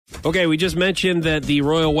Okay, we just mentioned that the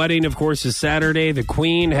royal wedding, of course, is Saturday. The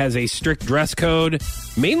Queen has a strict dress code,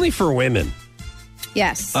 mainly for women.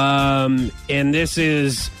 Yes. And this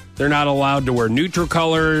is, they're not allowed to wear neutral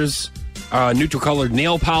colors, neutral colored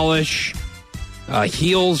nail polish.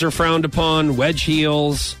 Heels are frowned upon, wedge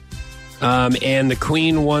heels. And the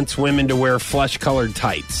Queen wants women to wear flesh-colored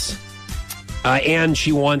tights. And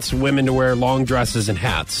she wants women to wear long dresses and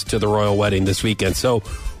hats to the royal wedding this weekend. So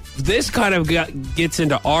this kind of gets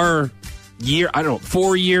into our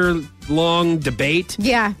 4-year-long debate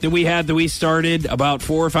that we started about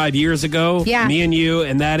 4 or 5 years ago, me and you,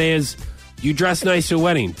 and that is you dress nice to a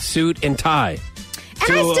wedding, suit and tie.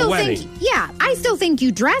 And I still think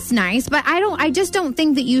you dress nice, but I just don't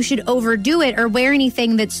think that you should overdo it or wear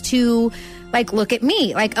anything that's too, like, look at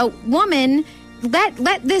me. Like, a woman, let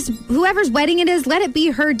this, whoever's wedding it is, let it be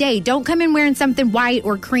her day. Don't come in wearing something white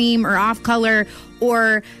or cream or off color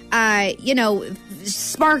or,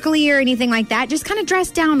 sparkly or anything like that. Just kind of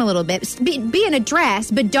dress down a little bit. Be in a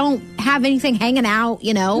dress, but don't have anything hanging out,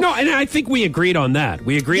 No, and I think we agreed on that.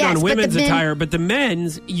 We agreed on women's attire, but the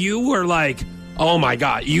men's, you were like, oh my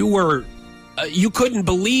God, you couldn't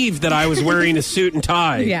believe that I was wearing a suit and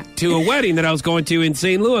tie to a wedding that I was going to in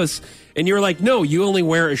St. Louis. And you were like, no, you only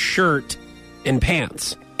wear a shirt and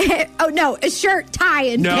pants. Oh, no, a shirt, tie,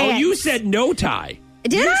 and pants. No, you said no tie.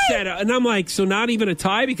 Did I? Said, and I'm like, so not even a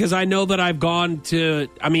tie? Because I know that I've gone to,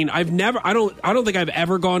 I don't think I've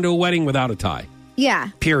ever gone to a wedding without a tie. Yeah.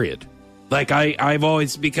 Period. Like I've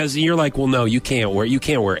always, because you're like, well, no, you can't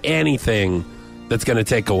wear anything that's going to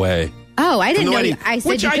take away. Oh, I didn't know. I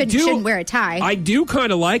said you shouldn't wear a tie. I do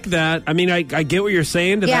kind of like that. I mean, I get what you're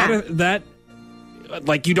saying. That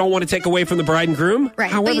like, you don't want to take away from the bride and groom. Right.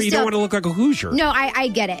 However, you don't want to look like a Hoosier. No, I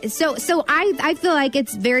get it. So I feel like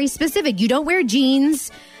it's very specific. You don't wear jeans.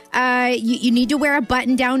 You need to wear a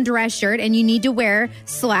button-down dress shirt, and you need to wear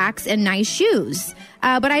slacks and nice shoes.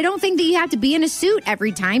 But I don't think that you have to be in a suit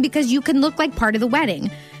every time because you can look like part of the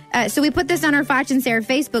wedding. So we put this on our Foch and Sarah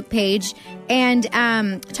Facebook page, and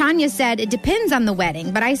Tanya said it depends on the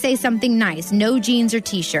wedding, but I say something nice. No jeans or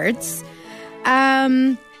T-shirts.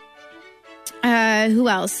 Who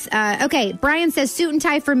else? Okay, Brian says suit and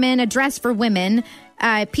tie for men, a dress for women.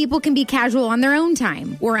 People can be casual on their own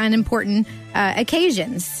time or on important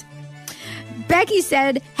occasions. Becky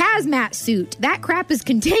said hazmat suit. That crap is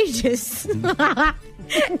contagious.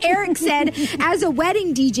 Eric said, as a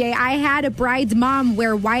wedding DJ, I had a bride's mom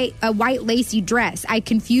wear a white lacy dress. I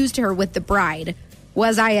confused her with the bride.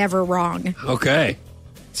 Was I ever wrong? Okay.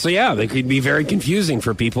 So, yeah, they could be very confusing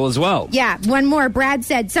for people as well. Yeah, one more. Brad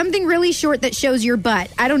said, something really short that shows your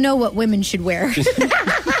butt. I don't know what women should wear.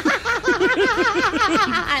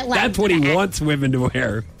 That's what he wants women to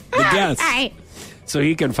wear. The guest. Right. So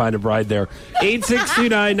he can find a bride there.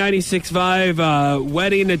 8629-96.5,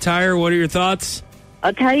 wedding attire. What are your thoughts?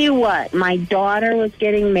 I'll tell you what, my daughter was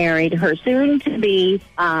getting married. Her soon-to-be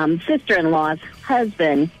sister-in-law's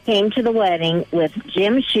husband came to the wedding with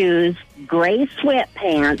gym shoes, gray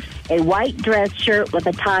sweatpants, a white dress shirt with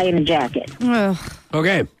a tie and a jacket. Ugh.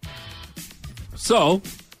 Okay. So,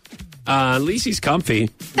 at least he's comfy.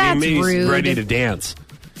 That's maybe rude. He's ready to dance.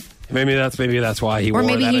 Maybe that's why he wore that attire. Or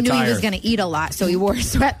maybe he knew he was going to eat a lot, so he wore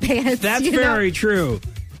sweatpants. That's very true.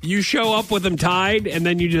 You show up with them tied, and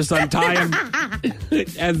then you just untie them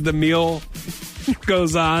as the meal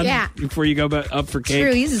goes on before you go up for cake.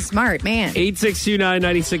 True, he's a smart man.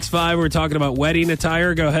 8629-96.5, we're talking about wedding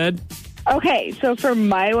attire. Go ahead. Okay, so for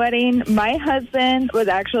my wedding, my husband was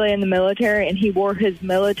actually in the military, and he wore his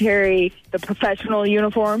the professional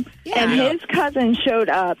uniform. Yeah. And his cousin showed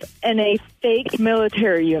up in a fake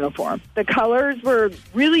military uniform. The colors were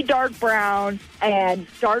really dark brown and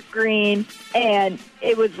dark green, and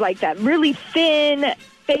it was like that really thin,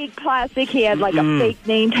 fake plastic. He had like a fake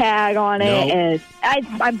name tag on it, and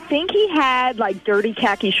I think he had like dirty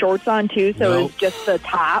khaki shorts on too, so it was just the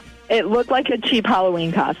top. It looked like a cheap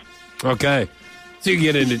Halloween costume. Okay. So you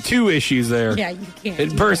get into two issues there. Yeah, you can't.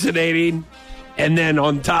 Impersonating, and then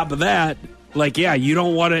on top of that, like, you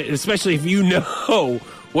don't want to, especially if you know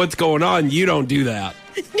what's going on, you don't do that.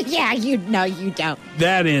 Yeah, you don't.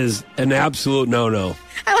 That is an absolute no-no.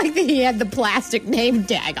 I like that he had the plastic name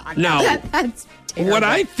tag on. Now, that's terrible. What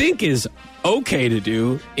I think is okay to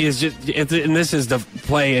do is just, and this is to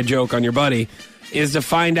play a joke on your buddy, is to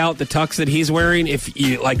find out the tux that he's wearing if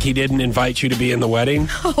he didn't invite you to be in the wedding.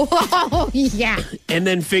 Oh, yeah. And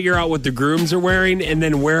then figure out what the grooms are wearing and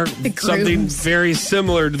then wear something very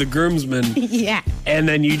similar to the groomsmen. Yeah. And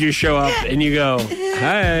then you just show up and you go,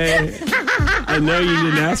 hey, I know you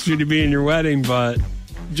didn't ask me to be in your wedding, but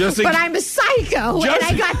I'm excited Mexico,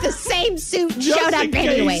 Just- and I got the same suit and Just showed up in case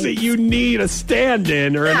anyway. that you need a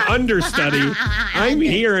stand-in or an understudy, I'm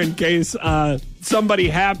here in case someby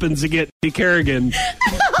happens to get Kerrigan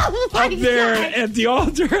Oh, my up there God. at the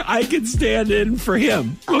altar. I can stand in for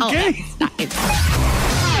him. Okay?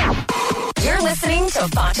 You're listening to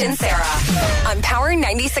Foch and Sarah on Power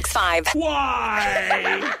 96.5.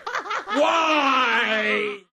 Why? Why?